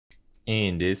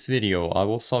In this video, I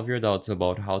will solve your doubts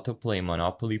about how to play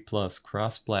Monopoly Plus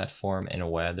cross-platform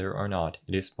and whether or not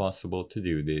it is possible to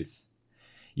do this.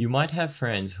 You might have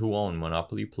friends who own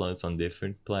Monopoly Plus on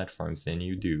different platforms than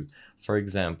you do. For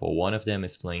example, one of them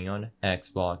is playing on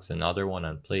Xbox, another one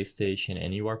on PlayStation,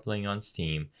 and you are playing on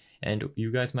Steam. And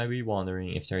you guys might be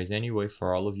wondering if there is any way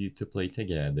for all of you to play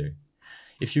together.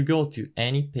 If you go to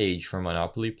any page for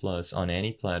Monopoly Plus on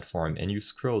any platform and you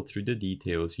scroll through the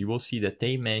details, you will see that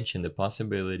they mention the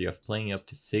possibility of playing up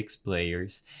to 6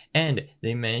 players, and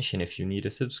they mention if you need a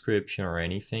subscription or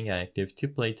anything active to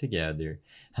play together.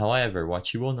 However,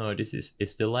 what you will notice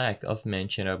is the lack of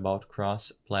mention about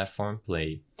cross-platform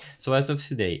play. So as of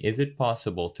today, is it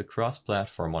possible to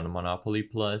cross-platform on Monopoly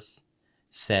Plus?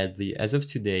 Sadly, as of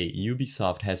today,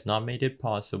 Ubisoft has not made it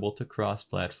possible to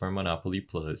cross-platform Monopoly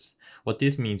Plus. What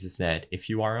this means is that if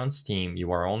you are on Steam,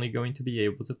 you are only going to be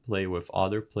able to play with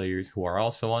other players who are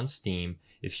also on Steam.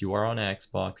 If you are on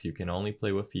Xbox, you can only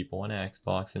play with people on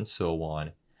Xbox, and so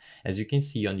on. As you can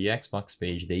see on the Xbox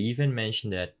page, they even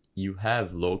mention that you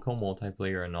have local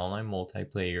multiplayer and online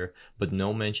multiplayer, but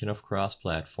no mention of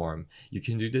cross-platform. You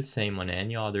can do the same on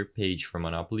any other page for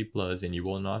Monopoly Plus and you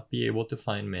will not be able to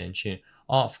find mention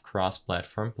of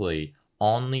cross-platform play,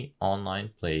 only online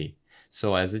play.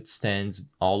 So as it stands,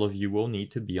 all of you will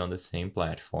need to be on the same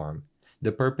platform.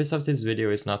 The purpose of this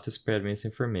video is not to spread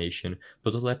misinformation,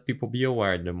 but to let people be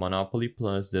aware that Monopoly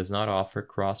Plus does not offer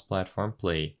cross-platform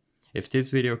play. If this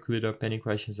video cleared up any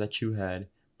questions that you had,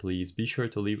 please be sure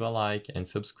to leave a like and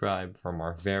subscribe for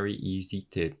more very easy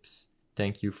tips.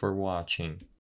 Thank you for watching.